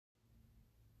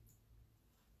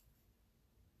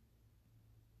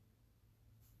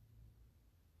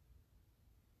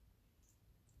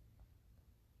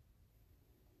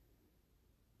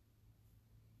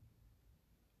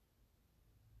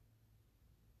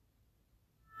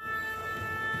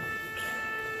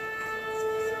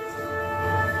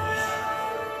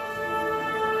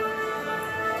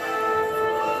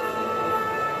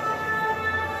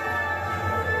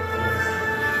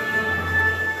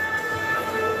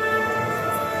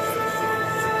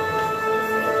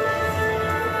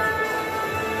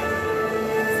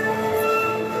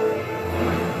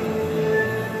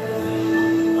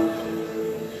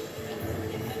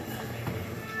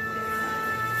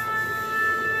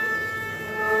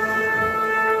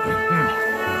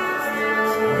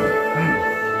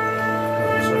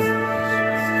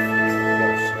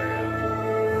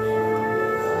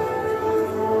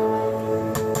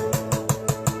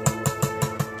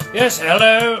Yes,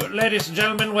 hello, ladies and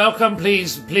gentlemen, welcome.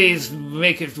 Please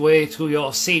make your way to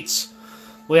your seats.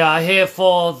 We are here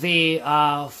for the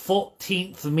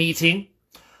 14th meeting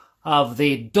of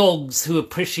the dogs who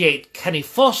appreciate Kenny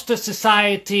Foster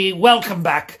Society. Welcome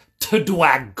back to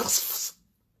Dwags.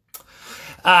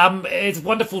 It's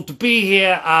wonderful to be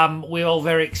here. We're all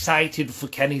very excited for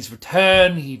Kenny's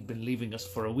return. He'd been leaving us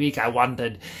for a week. I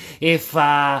wondered if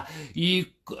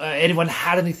anyone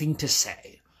had anything to say.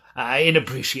 In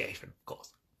appreciation, of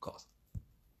course.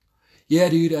 Yeah,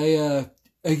 dude, I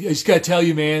just gotta tell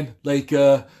you, man, like,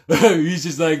 he's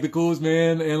just like the coolest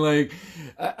man, and like,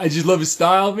 I just love his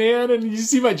style, man, and you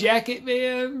see my jacket,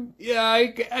 man? Yeah,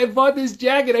 I bought this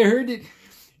jacket, I heard it,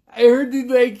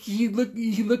 like, he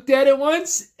looked at it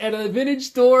once at a vintage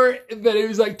store, but it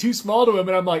was like too small to him,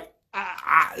 and I'm like,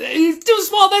 he's too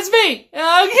small, that's me!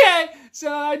 Okay!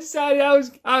 So I decided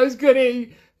I was gonna,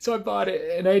 so I bought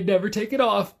it, and I'd never take it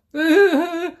off.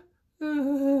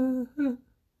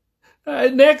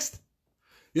 Next.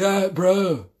 Yeah,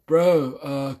 bro,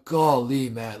 golly,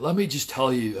 man, let me just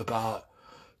tell you about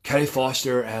Kenny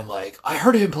Foster, and like, I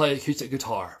heard him play acoustic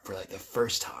guitar for like the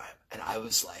first time, and I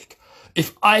was like,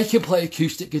 if I can play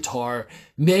acoustic guitar,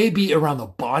 maybe around the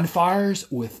bonfires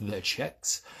with the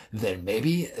chicks, then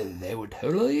maybe they would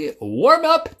totally warm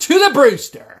up to the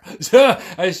Brewster. So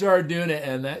I started doing it,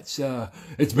 and that's,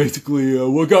 it's basically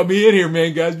what got me in here,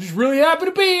 man, guys. I'm just really happy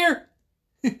to be here.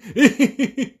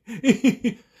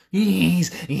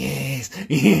 Yes. Yes.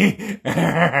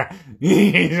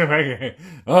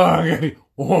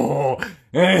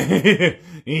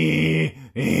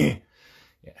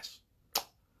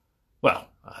 Well,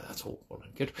 that's all well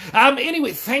and good.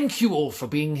 Anyway, thank you all for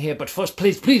being here. But first,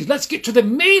 please, let's get to the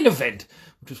main event,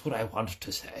 which is what I wanted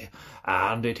to say.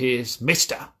 And it is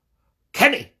Mr.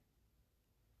 Kenny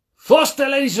Foster,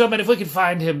 ladies and gentlemen. If we can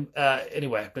find him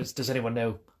anywhere, does anyone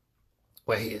know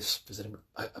where he is? Does anyone?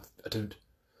 I don't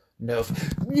know.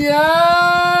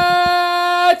 Yeah,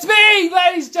 it's me,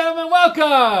 ladies and gentlemen.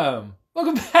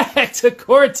 Welcome back to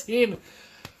Quarantine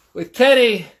with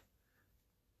Kenny.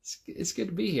 It's good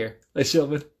to be here, ladies and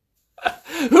gentlemen.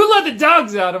 Who let the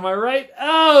dogs out, am I right?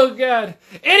 Oh, God.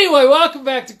 Anyway, welcome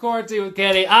back to Quarantine with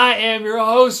Kenny. I am your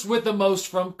host with the most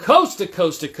from coast to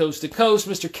coast to coast to coast,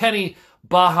 Mr. Kenny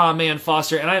Baha Man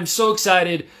Foster. And I am so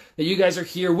excited that you guys are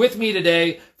here with me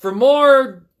today for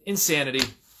more insanity,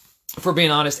 for being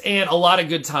honest, and a lot of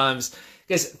good times.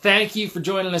 Guys, thank you for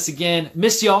joining us again.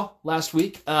 Missed y'all last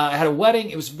week. I had a wedding.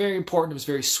 It was very important. It was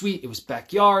very sweet. It was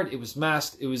backyard. It was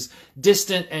masked. It was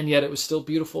distant, and yet it was still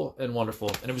beautiful and wonderful.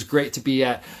 And it was great to be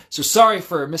at. So sorry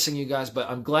for missing you guys, but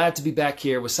I'm glad to be back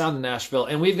here with Sound in Nashville.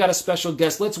 And we've got a special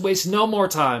guest. Let's waste no more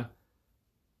time,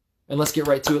 and let's get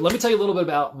right to it. Let me tell you a little bit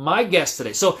about my guest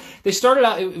today. So they started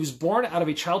out, it was born out of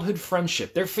a childhood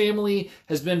friendship. Their family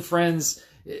has been friends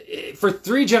for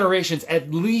 3 generations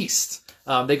at least.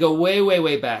 They go way, way,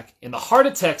 way back. In the heart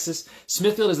of Texas,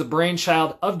 Smithfield is the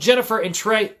brainchild of Jennifer and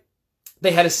Trey.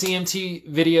 They had a CMT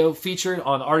video featured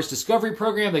on the Artist Discovery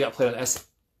Program. They got played on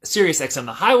Sirius XM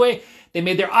The Highway. They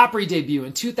made their Opry debut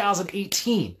in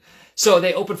 2018. So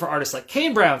they opened for artists like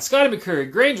Kane Brown, Scotty McCreery,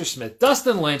 Granger Smith,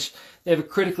 Dustin Lynch. They have a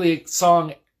critically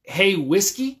song, Hey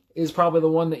Whiskey, is probably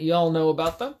the one that y'all know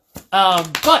about them.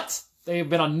 But they have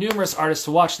been on numerous artists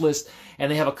to watch lists,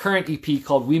 and they have a current EP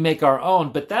called We Make Our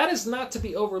Own, but that is not to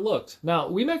be overlooked. Now,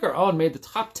 We Make Our Own made the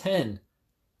top 10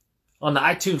 on the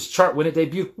iTunes chart when it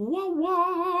debuted. Wah,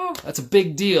 wah. That's a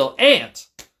big deal. And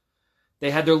they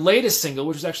had their latest single,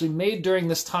 which was actually made during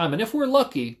this time. And if we're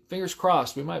lucky, fingers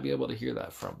crossed, we might be able to hear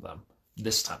that from them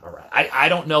this time around. I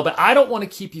don't know, but I don't want to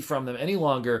keep you from them any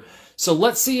longer. So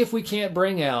let's see if we can't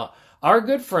bring out our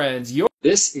good friends.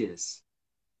 This is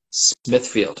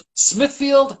Smithfield.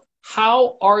 Smithfield,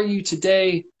 how are you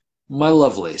today, my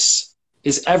lovelies?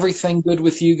 Is everything good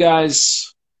with you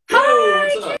guys? Hi,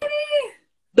 Kenny!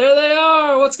 There they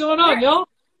are. What's going on, y'all?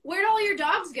 Where'd all your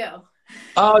dogs go?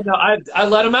 Oh, no, I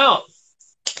let them out.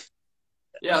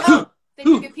 Yeah. Oh, they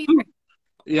took a pee break.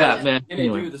 Yeah, man.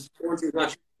 Anyway. Dude, this quarantine's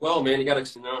not well, man. You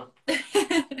gotta know.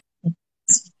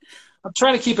 I'm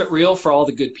trying to keep it real for all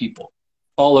the good people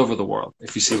all over the world,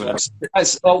 if you see what I'm saying.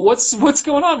 Guys, what's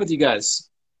going on with you guys?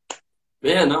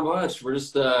 Man, not much. We're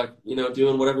just,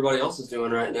 doing what everybody else is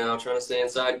doing right now, trying to stay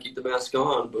inside and keep the mask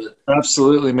on. But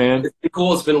absolutely, man. It's been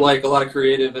cool. It's been like a lot of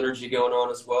creative energy going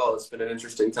on as well. It's been an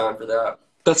interesting time for that.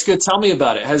 That's good. Tell me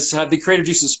about it. Have the creative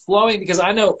juices flowing? Because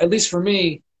I know, at least for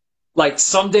me, like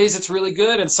some days it's really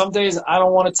good, and some days I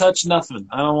don't want to touch nothing.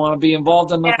 I don't want to be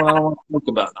involved in nothing. I don't want to think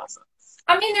about nothing.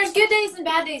 I mean, there's good days and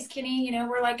bad days, Kenny. You know,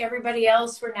 we're like everybody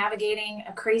else. We're navigating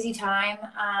a crazy time.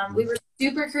 We were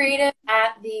super creative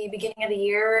at the beginning of the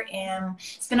year and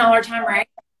spent all our time writing.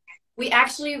 We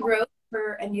actually wrote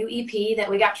for a new EP that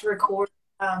we got to record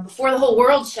before the whole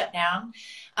world shut down.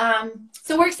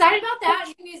 So we're excited about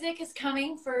that. New music is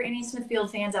coming for any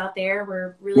Smithfield fans out there.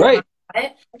 We're really Right. about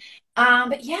it.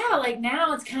 But yeah, like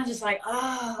now it's kind of just like,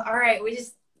 oh, all right,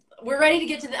 we're ready to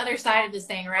get to the other side of this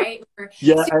thing, right? We're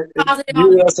super positive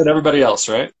on You, us, and everybody else,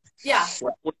 right? yeah.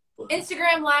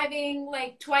 Instagram living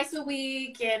like twice a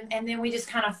week, and then we just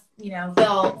kind of, you know,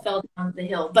 fell down the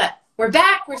hill. But we're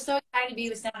back. We're so excited to be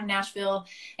with Sound in Nashville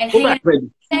and hanging out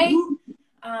today.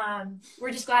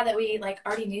 We're just glad that we like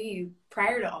already knew you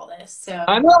prior to all this. So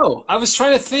I know. I was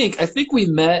trying to think. I think we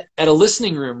met at a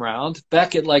listening room round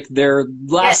back at like their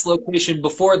last location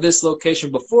before this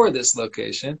location before this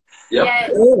location. Yep.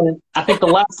 yes. And I think the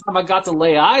last time I got to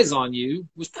lay eyes on you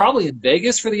was probably in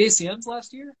Vegas for the ACMs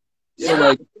last year. So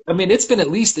like, I mean, it's been at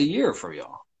least a year for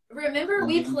y'all. Remember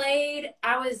we played,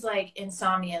 I was like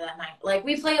insomnia that night. Like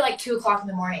we played like 2 o'clock in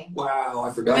the morning. Wow,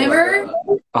 I forgot. Remember? About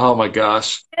that. Oh my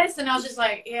gosh. Yes, and I was just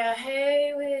like, yeah,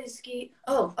 hey, whiskey.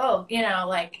 Oh, you know,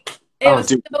 like it was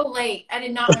dude. so late. I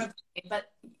did not want to play, but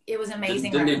it was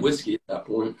amazing. Didn't need whiskey at that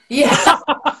point. Yeah.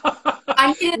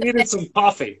 I You needed needed some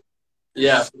coffee.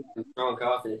 Yeah, strong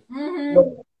coffee. Mm-hmm.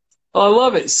 Oh, I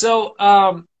love it. So,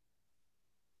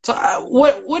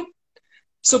 what?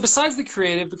 So besides the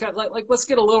creative, because like, let's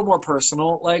get a little more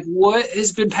personal. Like, what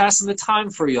has been passing the time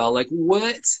for y'all? Like,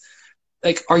 what?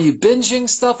 Like, are you binging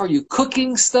stuff? Are you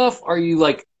cooking stuff? Are you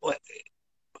like, what?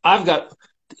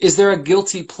 Is there a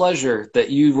guilty pleasure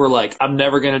that you were like, I'm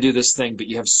never going to do this thing, but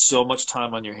you have so much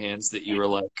time on your hands that you were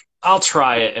like, I'll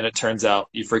try it, and it turns out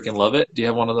you freaking love it? Do you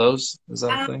have one of those? Is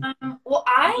that a thing? Well,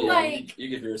 You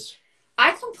get yours.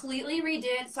 I completely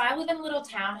redid. So I live in a little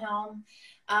townhome.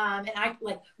 And I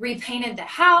like repainted the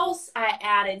house. I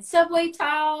added subway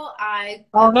tile.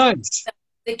 Oh, nice.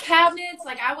 The cabinets.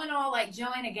 Like I went all like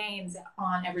Joanna Gaines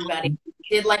on everybody.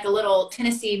 Did like a little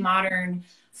Tennessee modern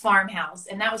farmhouse,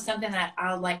 and that was something that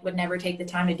I like would never take the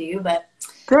time to do. But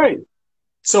Great.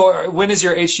 So when is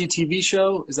your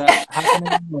HGTV-Show? Is that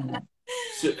happening?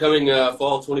 Coming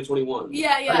fall 2021.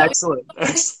 yeah. Excellent.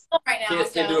 Right now,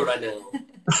 Can't do it right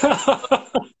now.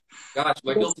 Gosh,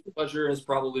 my guilty pleasure has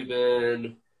probably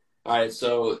been, all right,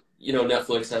 so, you know,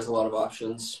 Netflix has a lot of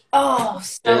options. Oh,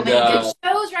 so And, many good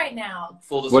shows right now.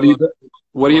 Full What are you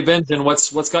disclosure, binging?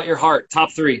 What's got your heart?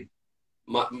 Top 3.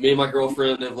 me and my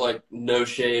girlfriend have, like, no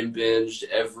shame binged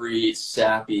every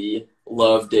sappy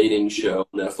love dating show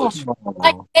on Netflix.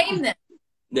 Like name them.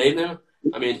 Name them?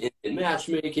 I mean, in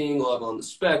matchmaking, Love on the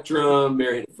Spectrum,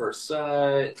 Married at First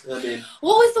Sight. I mean,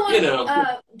 What was the one? You know.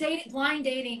 Blind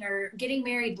dating or getting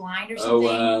married blind or something.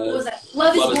 What was that?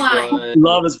 Love is Blind.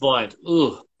 Love is Blind.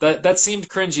 Ooh, that seemed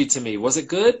cringy to me. Was it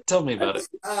good? Tell me about it.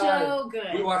 So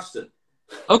good. We watched it.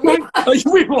 Okay,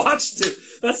 we watched it.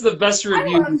 That's the best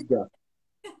review we've got.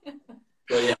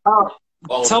 But yeah.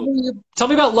 All of Tell them.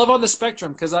 me about Love on the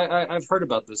Spectrum, because I've heard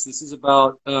about this. This is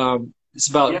about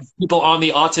people on the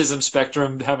autism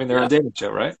spectrum having their own dating show,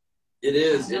 right? It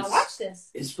is. Now watch this.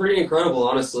 It's pretty incredible,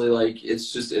 honestly. Like,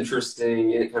 it's just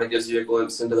interesting, and it kind of gives you a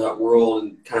glimpse into that world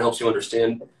and kind of helps you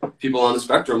understand people on the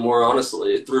spectrum more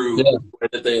honestly through the way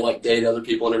that they like date other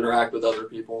people and interact with other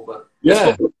people. But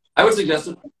Yeah. I would suggest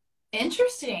it.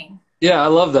 Interesting. Yeah, I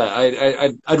love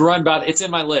that. I'd run about it. It's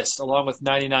in my list along with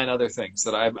 99 other things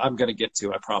that I'm going to get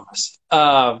to. I promise.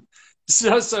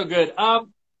 So good.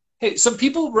 Hey, some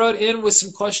people wrote in with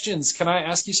some questions. Can I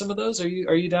ask you some of those? Are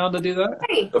you down to do that?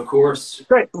 Hey. Of course.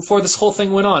 Great. Before this whole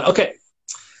thing went on. Okay.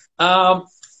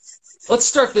 Let's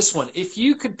start this one. If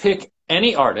you could pick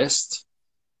any artist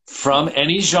from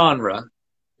any genre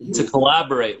to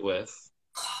collaborate with,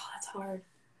 Oh, that's hard.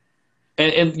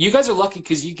 and you guys are lucky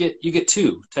because you get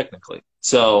 2 technically.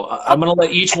 So I'm gonna let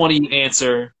each one of you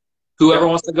answer. Whoever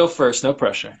wants to go first, no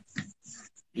pressure.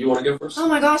 You want to go first? Oh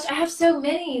my gosh, I have so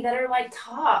many that are like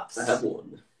tops. I have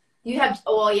one. You have,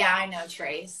 well, yeah, I know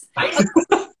Trey's.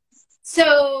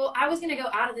 So I was going to go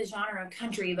out of the genre of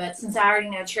country, but since I already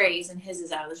know Trey's and his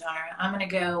is out of the genre, I'm going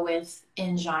to go with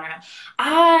in genre.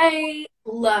 I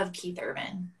love Keith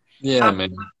Urban. Yeah,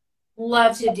 man.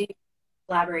 Love to do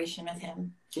collaboration with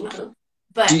him. Okay.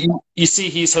 But You see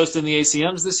he's hosting the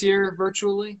ACMs this year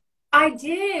virtually? I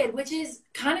did, which is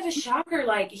kind of a shocker.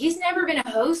 Like, he's never been a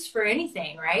host for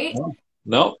anything, right?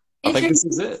 No, I think this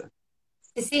is it.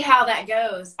 To see how that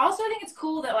goes. Also, I think it's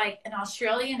cool that, like, an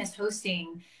Australian is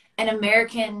hosting an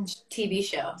American TV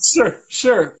show.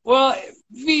 Sure. Well,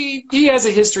 he has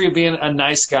a history of being a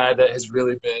nice guy that has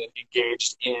really been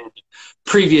engaged in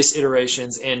previous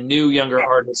iterations and new younger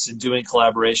artists and doing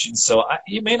collaborations. So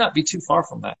you may not be too far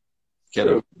from that.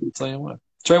 I'll tell you what.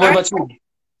 Trey, what about you?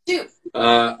 Shoot.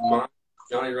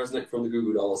 Johnny Resnick from the Goo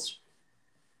Goo Dolls.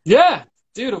 Yeah,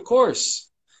 dude, of course.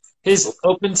 His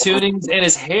open tunings and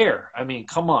his hair. I mean,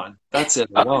 come on. That's it.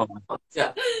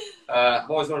 Yeah. I've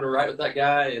always wanted to write with that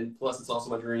guy, and plus it's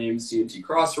also my dream. CMT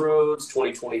Crossroads,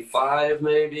 2025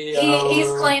 maybe.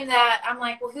 He's claimed that. I'm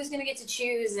like, well, who's going to get to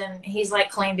choose? And he's like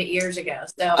claimed it years ago.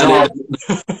 So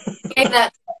gave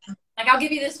that. Like, I'll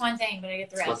give you this one thing, but I get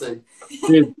the rest.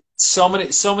 Dude, so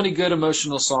many good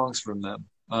emotional songs from them.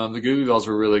 The Goo Goo Dolls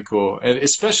were really cool, and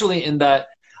especially in that.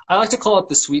 I like to call it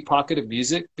the sweet pocket of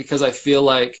music because I feel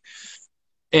like,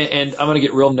 and I'm going to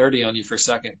get real nerdy on you for a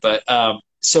second, but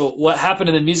so what happened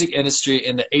in the music industry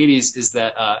in the 80s is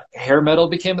that hair metal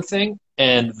became a thing,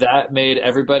 and that made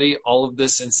everybody all of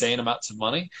this insane amounts of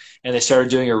money, and they started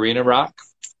doing arena rock.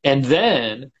 And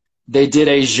then they did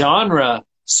a genre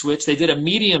switch. They did a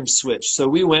medium switch. So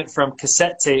we went from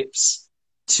cassette tapes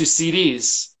to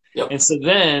CDs. Yep. And so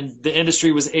then the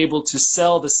industry was able to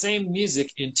sell the same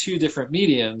music in two different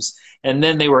mediums, and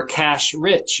then they were cash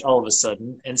rich all of a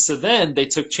sudden. And so then they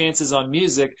took chances on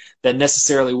music that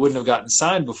necessarily wouldn't have gotten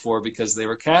signed before because they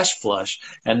were cash flush.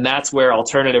 And that's where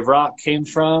alternative rock came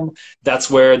from. That's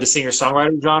where the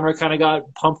singer-songwriter genre kind of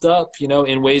got pumped up, you know,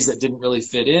 in ways that didn't really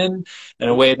fit in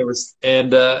a way that was,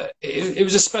 and it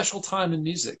was a special time in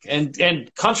music.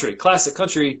 And country, classic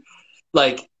country,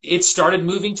 like, it started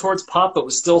moving towards pop, but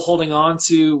was still holding on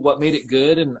to what made it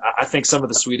good. And I think some of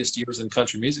the sweetest years in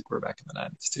country music were back in the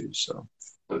 90s, too. So,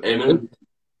 amen.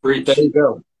 Preach. There you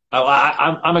go.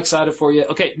 I'm excited for you.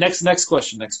 Okay, next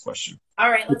question. All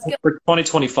right, let's go. For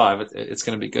 2025, it's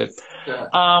going to be good.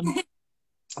 Yeah.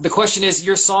 The question is,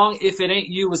 your song, If It Ain't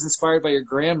You, was inspired by your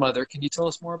grandmother. Can you tell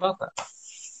us more about that?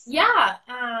 Yeah.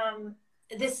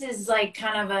 This is like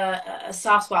kind of a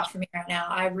soft spot for me right now.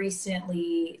 I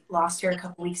recently lost her a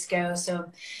couple weeks ago,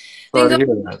 so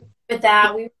with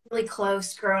that, we were really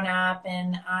close growing up,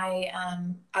 and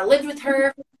I lived with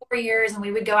her for 4 years, and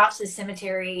we would go out to the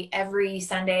cemetery every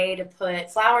Sunday to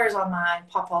put flowers on my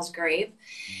papa's grave.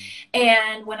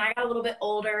 And when I got a little bit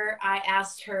older, I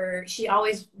asked her, she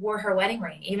always wore her wedding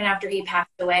ring, even after he passed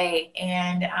away.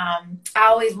 And I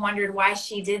always wondered why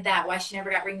she did that, why she never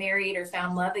got remarried or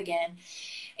found love again.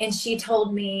 And she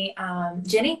told me,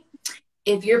 Jenny,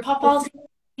 if your papa's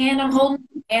hand I'm holding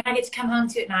and I get to come home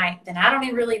to at night, then I don't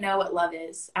even really know what love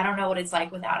is. I don't know what it's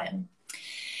like without him.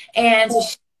 And so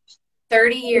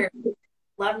 30 years,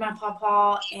 loved my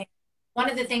papa. And one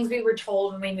of the things we were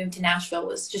told when we moved to Nashville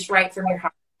was just write from your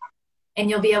heart. And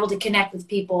you'll be able to connect with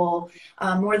people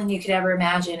more than you could ever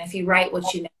imagine if you write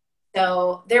what you know.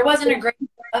 So there wasn't a great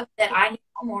love that I knew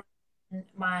more than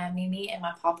my Mimi and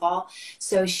my papa.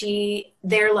 So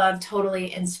their love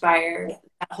totally inspired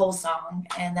that whole song,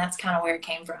 and that's kind of where it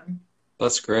came from.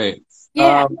 That's great.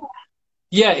 Yeah.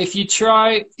 Yeah, if you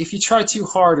try too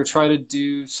hard or try to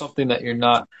do something that you're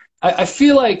not, I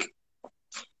feel like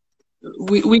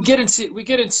we get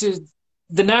into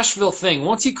the Nashville thing.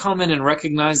 Once you come in and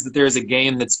recognize that there's a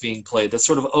game that's being played that's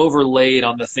sort of overlaid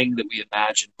on the thing that we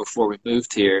imagined before we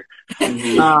moved here,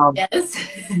 Yes.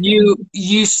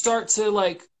 you start to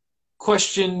like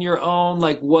question your own,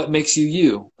 like, what makes you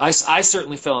you. I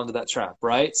certainly fell into that trap,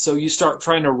 right? So you start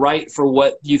trying to write for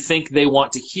what you think they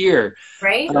want to hear,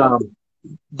 Right.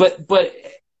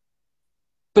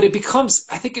 But it becomes,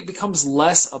 I think it becomes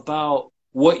less about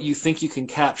what you think you can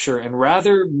capture and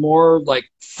rather more like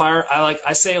fire.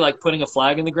 I say like putting a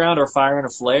flag in the ground or firing a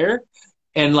flare,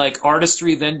 and like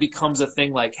artistry then becomes a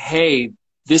thing like, hey,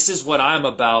 this is what I'm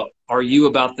about. Are you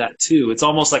about that too? It's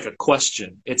almost like a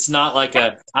question. It's not like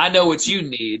I know what you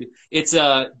need. It's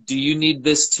do you need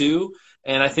this too?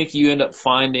 And I think you end up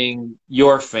finding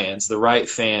your fans, the right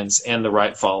fans and the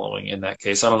right following in that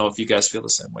case. I don't know if you guys feel the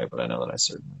same way, but I know that I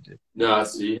certainly do. No,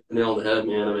 you nailed the head,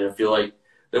 man. I mean, I feel like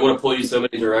they want to pull you so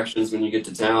many directions when you get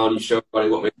to town. You show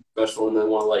everybody what makes you special, and then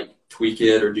want to like tweak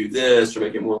it or do this or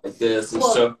make it more like this. And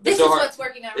Well, so this is what's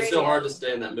working on radio. It's so hard to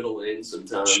stay in that middle lane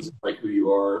sometimes, like who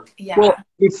you are. Yeah. Well,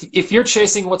 if you're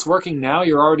chasing what's working now,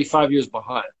 you're already 5 years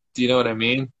behind. Do you know what I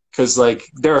mean? Because like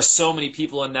there are so many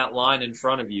people in that line in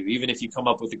front of you. Even if you come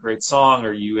up with a great song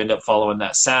or you end up following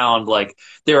that sound, like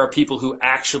there are people who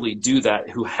actually do that,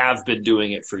 who have been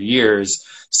doing it for years.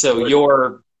 So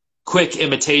your quick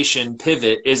imitation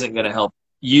pivot isn't going to help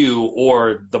you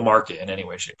or the market in any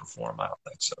way, shape, or form. I don't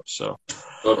think so. So,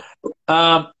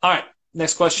 all right.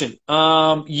 next question.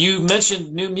 You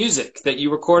mentioned new music that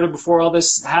you recorded before all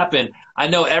this happened. I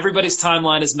know everybody's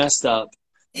timeline is messed up.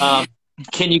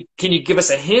 Can you give us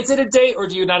a hint at a date, or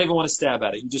do you not even want to stab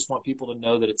at it? You just want people to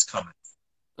know that it's coming.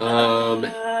 Both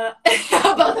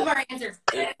of our answers.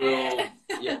 Can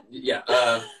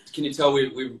you tell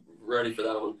we're ready for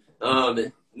that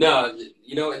one? No,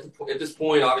 you know, at this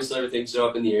point, obviously everything's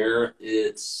up in the air.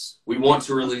 We want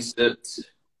to release it.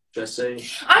 Should I say?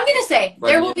 I'm gonna say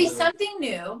there will be something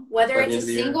new, whether it's a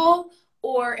single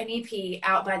or an EP,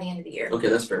 out by the end of the year. Okay,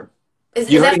 that's fair.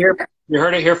 You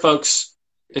heard it here, folks.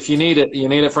 If you need it, you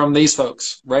need it from these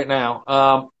folks right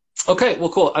now. Okay, well,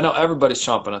 cool. I know everybody's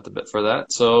chomping at the bit for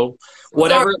that. So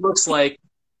whatever it looks like,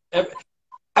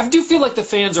 I do feel like the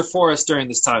fans are for us during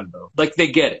this time, though. Like,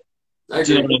 they get it.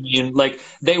 Do you know what I mean? Like,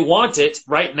 they want it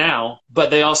right now, but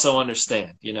they also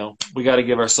understand, you know. We got to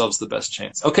give ourselves the best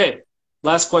chance. Okay,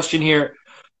 last question here.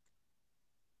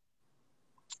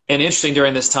 And interesting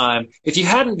during this time, if you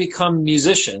hadn't become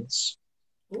musicians,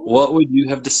 what would you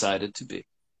have decided to be?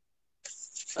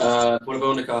 Would have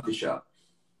owned a coffee shop.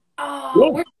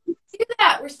 Oh, we're going to do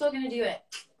that. We're still going to do it.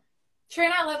 Trey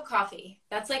and I love coffee.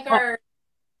 That's like our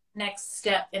next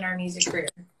step in our music career.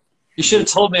 You should have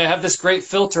told me I have this great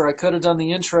filter. I could have done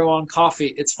the intro on coffee.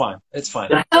 It's fine. It's fine.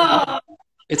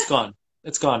 It's gone.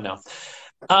 It's gone now.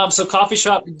 So coffee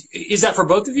shop, is that for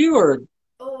both of you, or?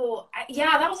 Oh,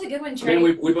 yeah, that was a good one, Trey. I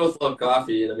mean, we both love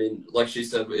coffee, and I mean, like she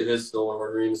said, it is still one of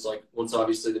our dreams. Like, once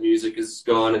obviously the music is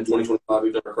gone in 2025,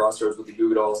 we've done our crossroads with the Goo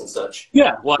Goo Dolls and such.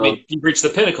 Yeah, well, I mean, you've reached the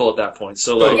pinnacle at that point.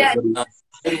 So, like,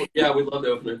 yeah, we'd love to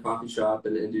open a coffee shop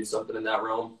and do something in that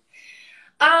realm.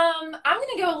 I'm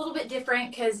going to go a little bit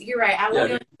different, because you're right. I will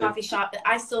go to a coffee shop, but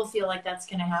I still feel like that's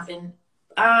going to happen.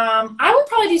 I would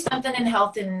probably do something in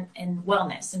health and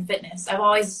wellness and fitness. I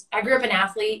grew up an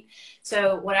athlete.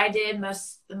 So what I did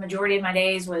the majority of my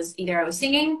days was either I was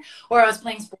singing or I was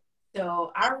playing sports.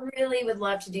 So I really would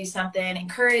love to do something,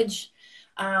 encourage,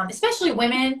 especially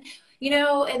women, you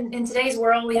know, in today's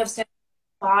world, we have so many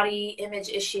body image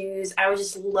issues. I would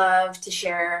just love to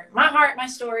share my heart, my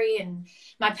story, and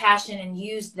my passion, and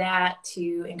use that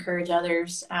to encourage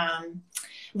others.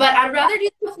 But I'd rather do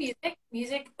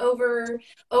music over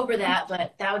that,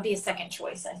 but that would be a second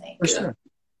choice, I think. For sure.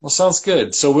 Well, sounds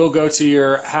good. So we'll go to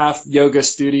your half yoga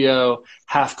studio,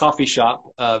 half coffee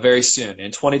shop very soon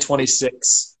in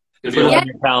 2026. Put it on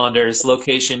your calendars,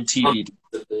 location TBD.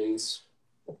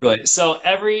 Good. So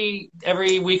every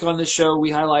week on this show,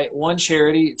 we highlight one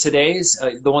charity. Today's,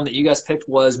 the one that you guys picked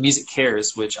was Music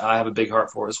Cares, which I have a big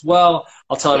heart for as well.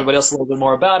 I'll tell everybody else a little bit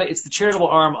more about it. It's the charitable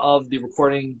arm of the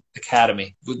Recording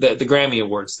Academy, the Grammy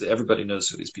Awards. Everybody knows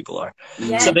who these people are.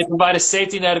 Yes. So they provide a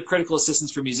safety net of critical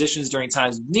assistance for musicians during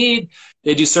times of need.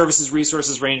 They do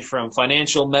resources range from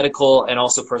financial, medical, and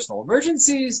also personal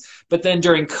emergencies. But then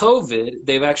during COVID,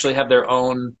 they've actually have their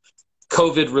own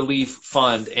COVID relief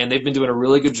fund, and they've been doing a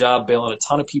really good job bailing a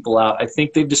ton of people out. I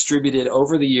think they've distributed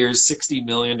over the years $60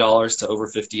 million to over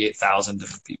 58,000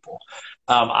 different people.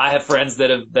 I have friends that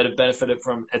have benefited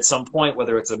from at some point,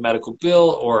 whether it's a medical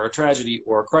bill or a tragedy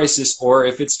or a crisis, or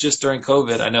if it's just during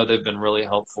COVID. I know they've been really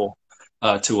helpful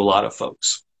to a lot of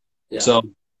folks. Yeah. So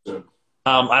I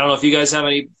don't know if you guys have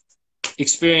any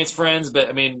experienced friends, but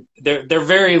I mean they're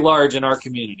very large in our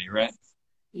community, right?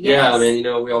 Yes. Yeah, I mean, you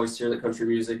know, we always hear that country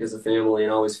music as a family,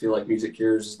 and always feel like Music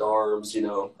Cares is the arms, you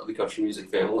know, of the country music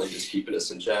family, just keeping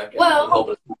us in check and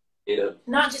helping us, you know.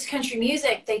 Not just country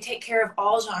music, they take care of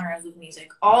all genres of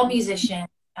music, all musicians,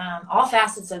 all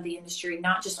facets of the industry,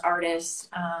 not just artists.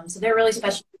 So they're really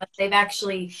special. They've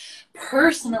actually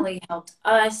personally helped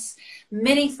us,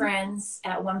 many friends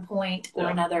at one point or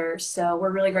another. So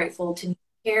we're really grateful to Music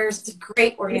Cares. It's a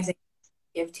great organization to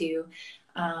give to,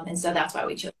 and so that's why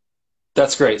we chose.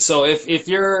 That's great. So if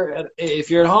you're at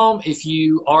home, if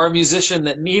you are a musician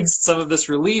that needs some of this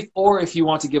relief, or if you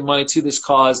want to give money to this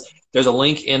cause, there's a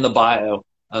link in the bio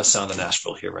of Sound of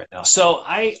Nashville here right now. So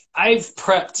I've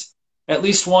prepped at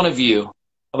least one of you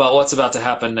about what's about to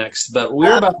happen next, but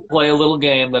we're about to play a little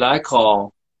game that I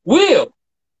call Wheel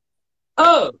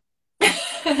of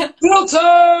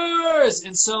Filters.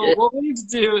 And so what we need to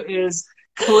do is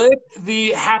click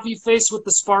the happy face with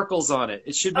the sparkles on it.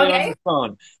 It should be on your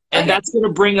phone. And that's going to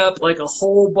bring up like a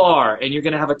whole bar, and you're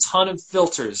going to have a ton of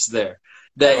filters there.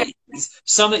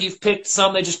 Some that you've picked,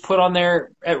 some they just put on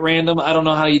there at random. I don't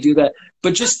know how you do that,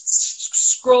 but just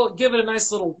scroll, give it a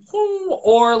nice little,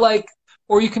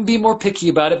 or you can be more picky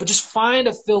about it, but just find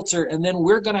a filter, and then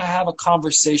we're going to have a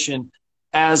conversation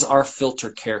as our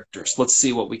filter characters. Let's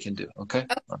see what we can do. Okay.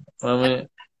 Flip it.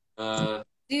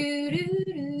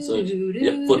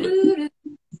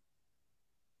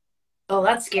 Oh,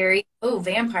 that's scary. Oh,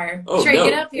 vampire. Oh, Trey, no.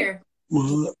 get up here.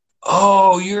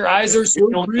 Oh, your eyes are so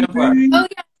creepy. Oh,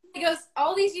 yeah. He goes,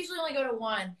 all these usually only go to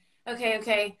one. Okay.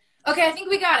 Okay, I think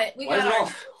we got it. Why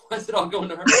is it all going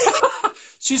to her?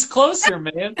 She's closer,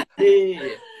 man.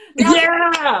 Hey. Now-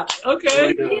 Yeah.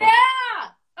 Okay. Yeah.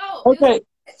 Oh. Okay.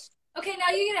 Okay, now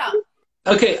you get out.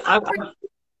 Okay.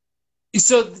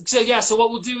 So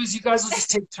what we'll do is you guys will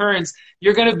just take turns.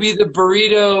 You're gonna be the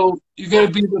burrito. You're gonna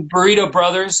be the burrito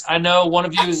brothers. I know one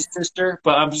of you is a sister,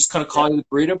 but I'm just gonna call you the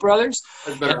burrito brothers.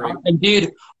 That's better. And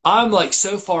dude, I'm like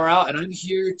so far out, and I'm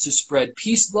here to spread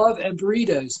peace, love, and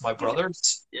burritos, my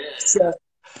brothers. Yeah.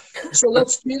 So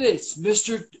let's do this,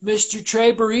 Mr.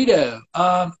 Trey Burrito.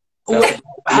 How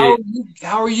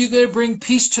are you gonna bring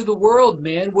peace to the world,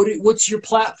 man? What's your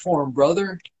platform,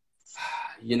 brother?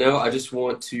 You know, I just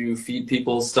want to feed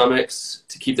people's stomachs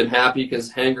to keep them happy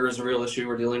because hunger is a real issue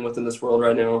we're dealing with in this world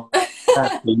right now.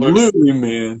 Absolutely,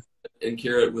 man. And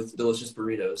cure it with delicious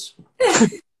burritos.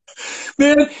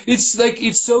 Man, it's like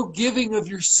it's so giving of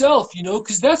yourself, you know,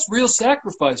 because that's real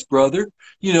sacrifice, brother.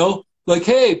 You know, like,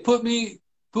 hey, put me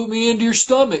into your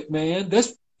stomach, man.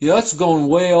 That's going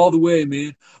way all the way,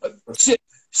 man.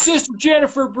 Sister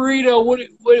Jennifer Burrito,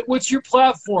 what's your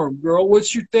platform, girl?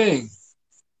 What's your thing?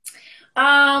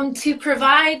 To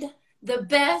provide the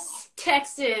best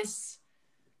Texas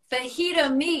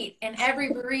fajita meat in every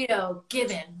burrito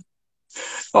given.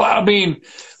 Oh, I mean,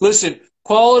 listen,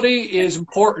 quality is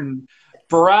important.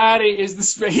 Variety is the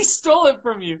space. He stole it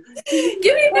from you. Give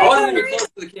me I wasn't even burrito. close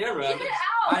to the camera. Get it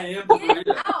out. I am the Get it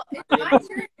burrito. out. It's my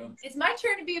turn. It's my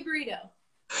turn to be a burrito.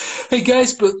 Hey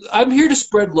guys, but I'm here to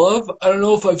spread love. I don't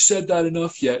know if I've said that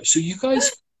enough yet. So you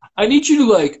guys, I need you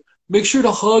to like make sure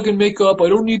to hug and make up. I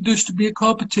don't need this to be a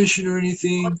competition or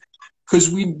anything. Because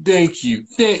thank you.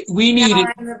 We need Now it.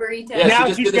 I'm the burrito. Yeah, Now she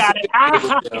just she's did got this-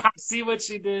 it. I see what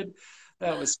she did.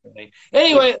 That was funny.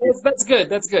 Anyway, that's good.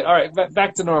 That's good. All right,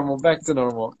 back to normal. Back to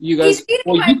normal. You guys. He's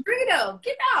eating my burrito.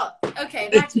 Get out. Okay,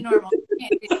 back to normal. I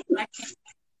can't.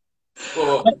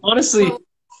 Whoa. Honestly,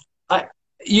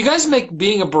 you guys make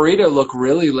being a burrito look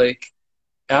really like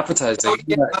appetizing.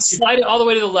 Yeah, slide it all the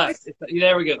way to the left.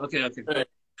 There we go. Okay.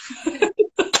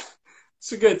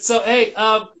 So good. So hey,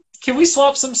 can we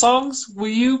swap some songs? Will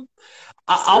you?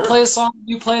 I'll play a song.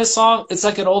 You play a song. It's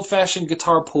like an old-fashioned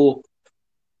guitar pull,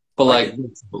 but like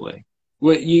principally.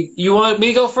 What you want me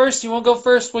to go first? You want to go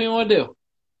first? What do you want to do? What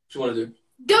you want to do?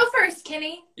 Go first,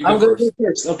 Kenny. You I'm go going to first. go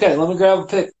first. Okay, let me grab a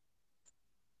pick.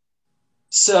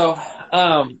 So,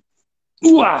 I've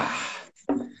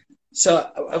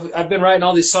been writing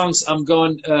all these songs. I'm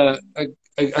going.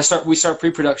 We start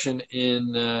pre-production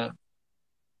in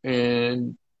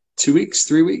 2 weeks,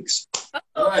 3 weeks.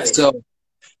 All right. So,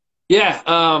 yeah.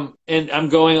 And I'm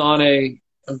going on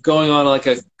like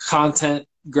a content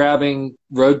grabbing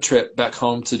road trip back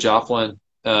home to Joplin,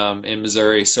 in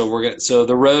Missouri. So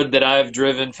the road that I've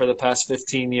driven for the past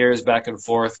 15 years back and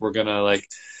forth, we're gonna like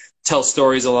tell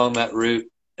stories along that route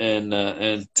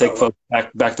and take folks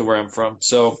back to where I'm from.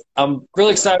 So I'm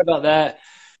really excited about that.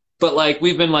 But like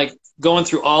we've been like going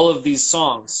through all of these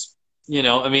songs, you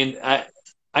know. I mean,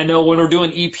 I know when we're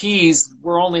doing EPs,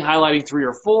 we're only highlighting 3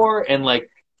 or 4, and like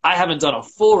I haven't done a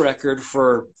full record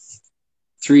for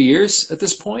 3 years at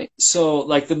this point. So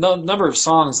like the number of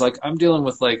songs, like I'm dealing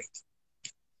with like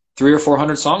 300 or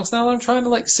 400 songs now that I'm trying to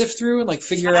like sift through and like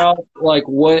figure out like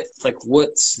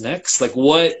what's next, like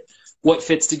what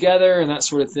fits together and that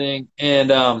sort of thing. And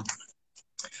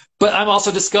but I'm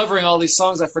also discovering all these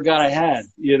songs I forgot I had,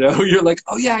 you know. You're like,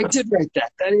 oh yeah, I did write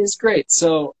that. That is great.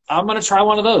 So I'm gonna try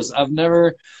one of those. I've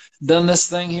never done this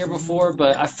thing here before,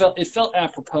 but it felt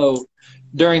apropos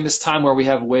during this time where we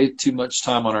have way too much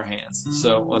time on our hands.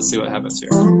 So let's see what happens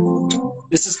here.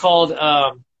 This is called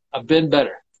I've Been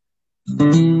Better.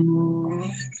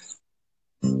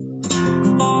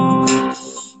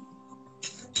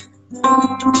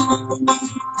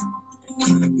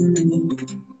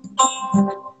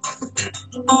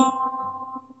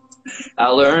 I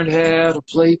learned how to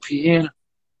play piano,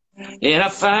 and I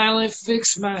finally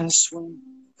fixed my swing.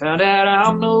 Found out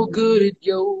I'm no good at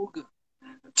yoga.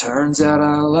 Turns out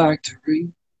I like to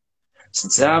read.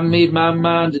 Since I made my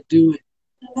mind to do it,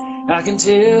 I can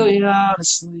tell you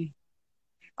honestly,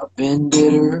 I've been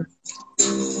better.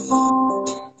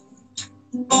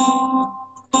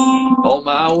 All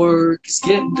my work is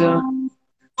getting done,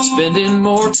 spending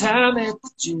more time at the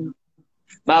gym.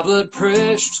 My blood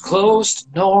pressure's close to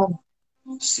normal.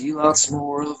 See lots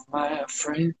more of my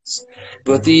friends,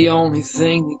 but the only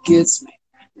thing that gets me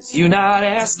is you not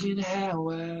asking how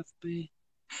I've been.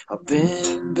 I've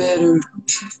been better.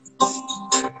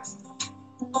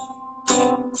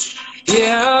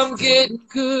 Yeah, I'm getting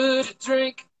good at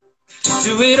drinking.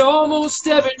 Do it almost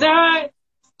every night.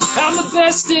 I'm the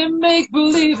best in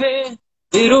make-believing.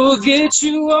 It'll get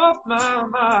you off my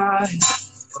mind.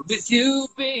 With you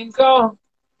being gone,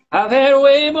 I've had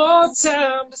way more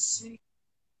time to see.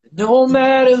 No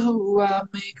matter who I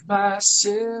make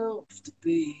myself to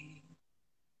be,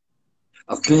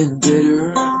 I've been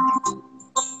bitter.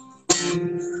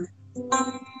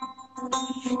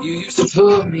 You used to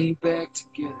put me back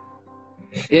together.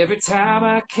 Every time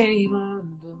I came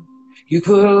undone, you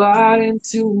put a light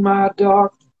into my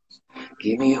darkness.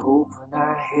 Gave me hope when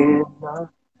I had none.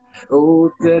 Oh,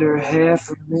 the better half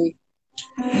of me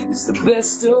is the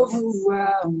best of who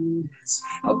I was.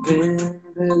 I've been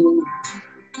better.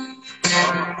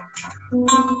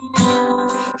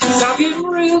 'Cause I'm getting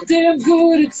real damn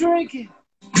good at drinking.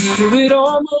 Do it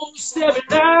almost every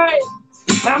night.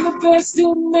 I'm the best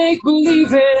in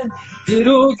make-believing.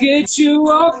 It'll get you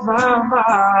off my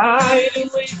mind.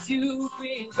 And with you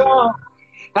being gone,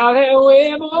 I'll have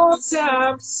way more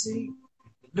time to see.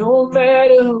 No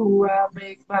matter who I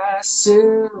make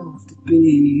myself to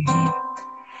be,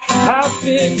 I've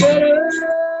been better.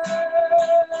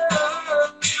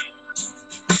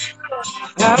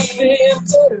 I've been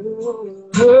better.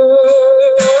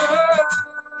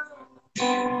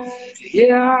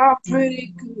 Yeah, I'm pretty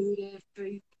good at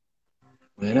faith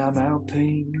when I'm out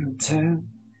painting town.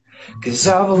 'Cause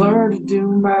I've learned to do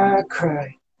my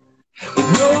cry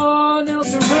with no one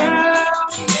else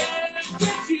around. And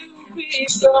with you being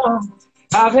gone,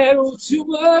 I've had too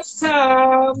much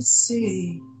time to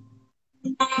see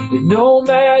that no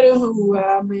matter who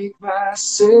I make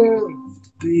myself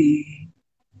to be,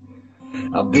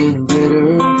 I've been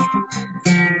better.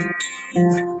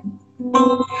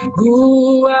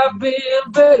 Ooh, I've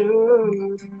been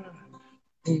better.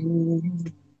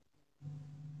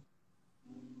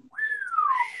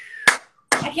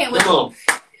 I can't whistle. Come on.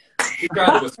 You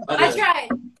tried to whistle. I tried.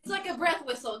 It's like a breath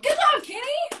whistle. Good job, Kenny.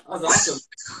 That was awesome.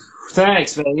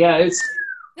 Thanks, man. Yeah, There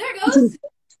it goes.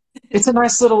 it's a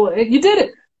nice little. You did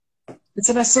it. It's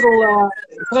a nice little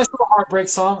heartbreak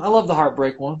song. I love the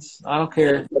heartbreak ones. I don't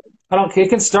care. It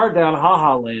can start down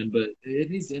Ha-Ha land, but it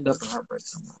needs to end up in heartbreak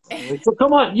somewhere. So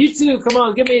come on, you two, come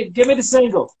on, give me the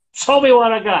single. Show me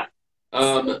what I got.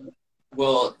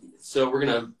 Well, so we're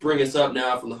gonna bring us up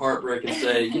now from the heartbreak and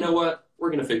say, you know what?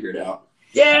 We're gonna figure it out.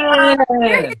 Yeah.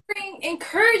 You're giving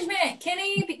encouragement,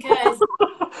 Kenny, because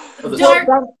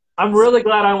I'm really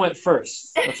glad I went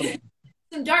first.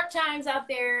 some dark times out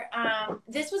there.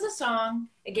 This was a song,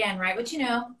 again, right? What you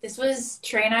know, this was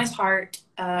Trey and I's heart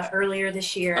earlier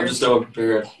this year. I'm just so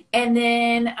prepared. And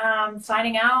then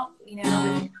finding out, you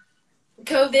know,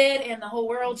 COVID and the whole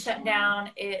world shutting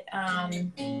down, it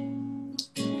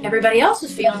everybody else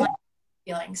was feeling.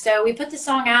 So we put the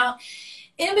song out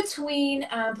in between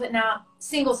putting out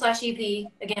single/EP.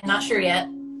 Again, not sure yet,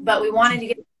 but we wanted to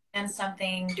get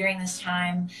something during this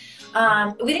time.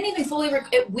 We didn't even fully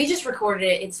we just recorded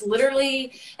it. It's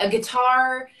literally a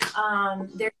guitar.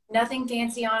 There's nothing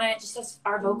fancy on it, just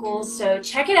our vocals. So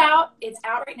check it out. It's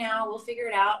out right now. We'll figure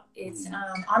it out. It's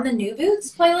on the New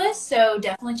Boots playlist, so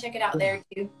definitely check it out there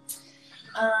too.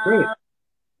 Great.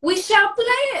 We shall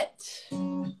play it.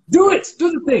 Do it.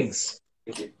 Do the things.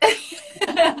 Thank you.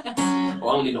 I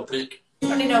don't need no pick.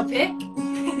 Don't need no pick.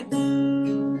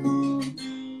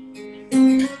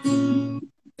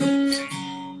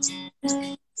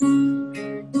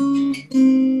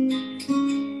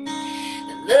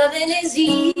 Loving is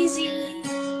easy.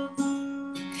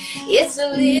 It's a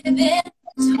living,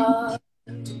 it's hard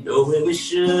to know where we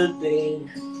should be,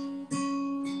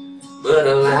 but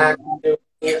I like where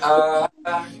we are.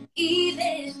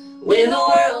 Even when the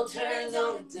world turns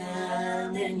on a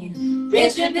dime and you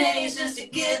pinch your pennies just to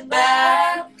get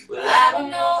by. Well, I don't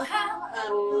know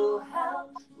how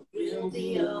we'll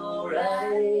be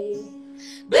alright.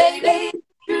 Baby, the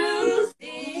truth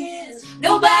is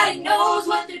nobody knows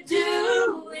what they're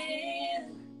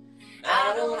doing.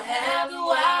 I don't have the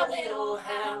why, we know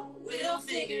how. We'll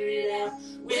figure it out.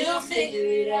 We'll figure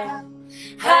it out.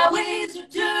 Highways are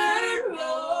dirt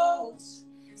roads,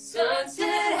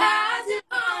 sunset highs and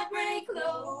heartbreak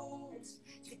lows.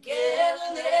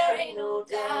 Together there ain't no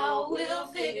doubt. We'll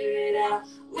figure it out.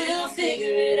 We'll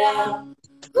figure it out.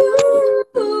 Ooh.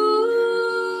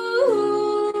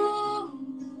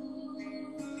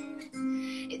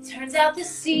 It turns out the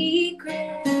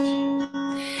secret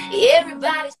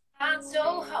everybody's trying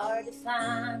so hard to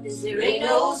find is there ain't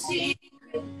no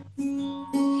secret.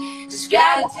 Just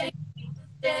gotta take a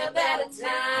step at a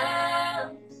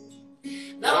time.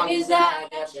 Long as I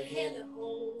got your hand to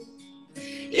hold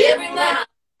every mile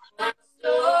my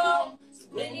soul. So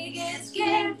when you get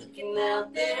scared looking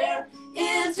out there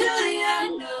into the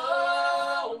unknown,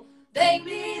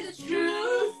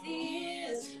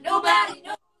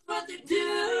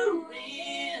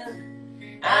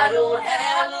 don't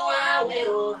have no I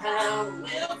will how.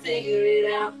 We'll figure it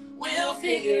out. We'll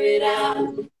figure it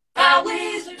out.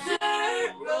 Highways are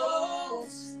dirt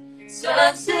roads.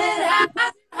 Sunset highs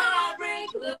and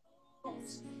heartbreak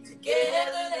lows.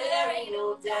 Together there ain't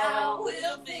no doubt.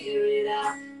 We'll figure it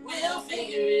out. We'll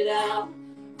figure it out.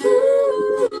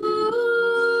 Ooh.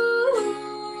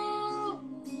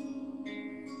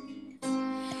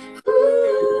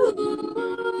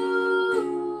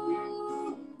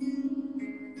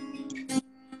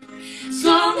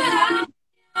 Somehow we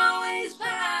always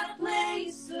find a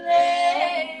place to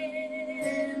land.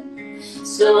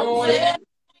 Somewhere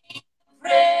between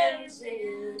prayers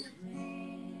and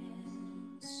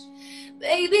plans.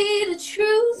 Baby, the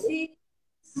truth is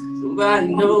nobody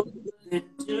knows what they're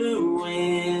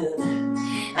doing.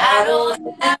 I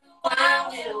don't have no I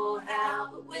will how,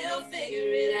 but we'll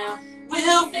figure it out.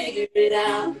 We'll figure it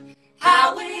out.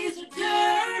 Highways are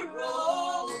dirt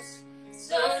roads.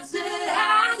 Sunset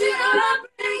highs and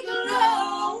heartbreak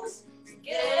lows.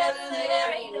 Together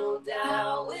there ain't no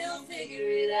doubt. We'll figure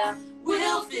it out.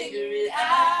 We'll figure it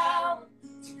out.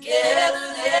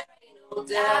 Together there ain't no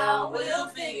doubt. We'll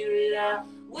figure it out.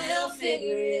 We'll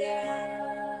figure it out.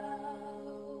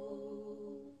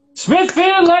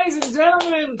 Smithfield, ladies and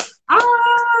gentlemen.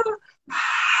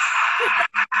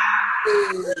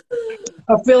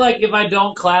 I feel like if I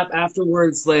don't clap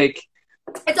afterwards, like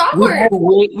It's awkward.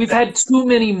 we've had too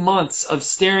many months of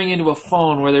staring into a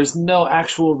phone where there's no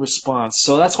actual response.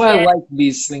 So that's why I like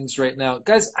these things right now.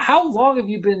 Guys, how long have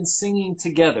you been singing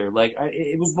together? Like,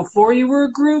 it was before you were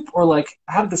a group, or like,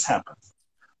 how did this happen?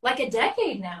 Like a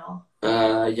decade now.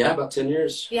 Yeah, about 10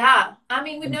 years. Yeah. I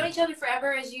mean, we've known each other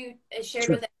forever, as you shared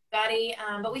with everybody.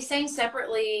 But we sang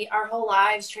separately our whole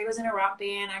lives. Trey was in a rock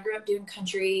band. I grew up doing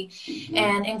country.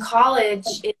 And in college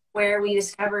is where we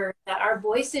discovered that our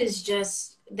voices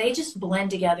they just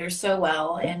blend together so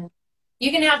well. And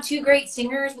you can have two great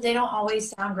singers, but they don't always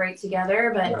sound great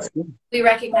together. But we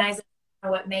recognize that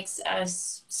what makes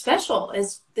us special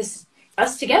is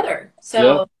us together.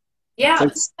 So yeah,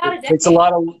 takes a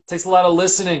lot of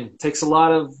listening. Takes a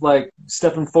lot of like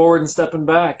stepping forward and stepping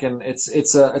back, and it's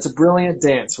a brilliant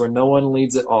dance where no one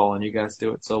leads it all, and you guys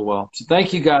do it so well. So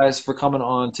thank you guys for coming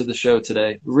on to the show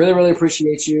today. Really, really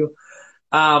appreciate you.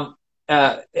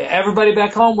 Everybody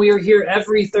back home, we are here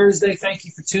every Thursday. Thank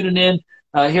you for tuning in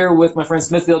here with my friend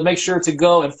Smithfield. Make sure to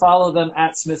go and follow them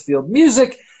at Smithfield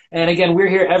Music. And again, we're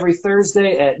here every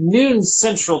Thursday at noon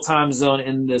Central Time Zone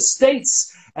in the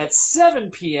States, at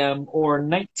 7 p.m. or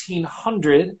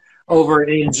 1900 over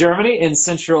in Germany in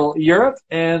Central Europe.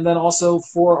 And then also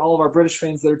for all of our British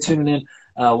fans that are tuning in,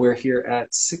 we're here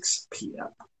at 6 p.m.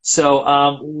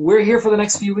 So we're here for the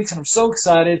next few weeks, and I'm so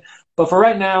excited. But for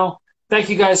right now, thank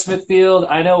you guys, Smithfield.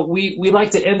 I know we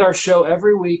like to end our show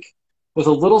every week with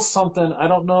a little something. I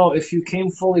don't know if you came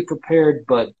fully prepared,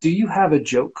 but do you have a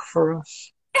joke for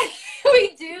us?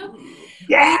 We do.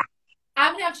 Yeah.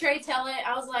 I'm going to have Trey tell it.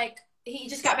 I was like, he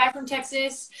just got back from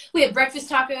Texas. We had breakfast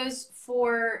tacos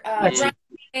for brunch.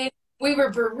 We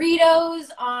were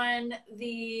burritos on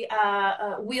the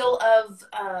wheel of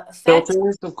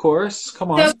filters, of course.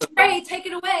 Come on. So Trey, take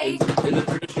it away. In the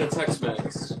tradition of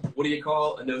Tex-Mex, what do you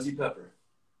call a nosy pepper?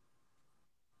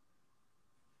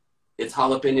 It's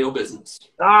jalapeno business.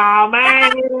 Oh,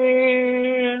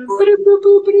 man.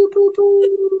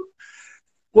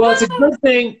 Well, it's a good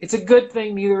thing. It's a good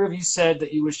thing neither of you said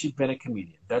that you wish you'd been a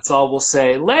comedian. That's all we'll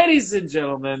say. Ladies and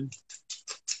gentlemen,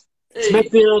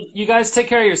 Smithfield, you guys take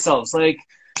care of yourselves. Like,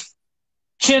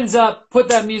 chins up, put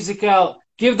that music out,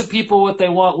 give the people what they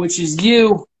want, which is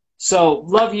you. So,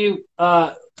 love you.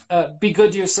 Be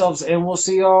good to yourselves, and we'll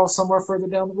see y'all somewhere further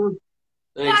down the road.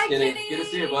 Thanks, Kenny. Good to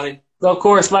see you, buddy. Of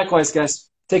course. Likewise, guys.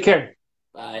 Take care.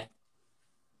 Bye.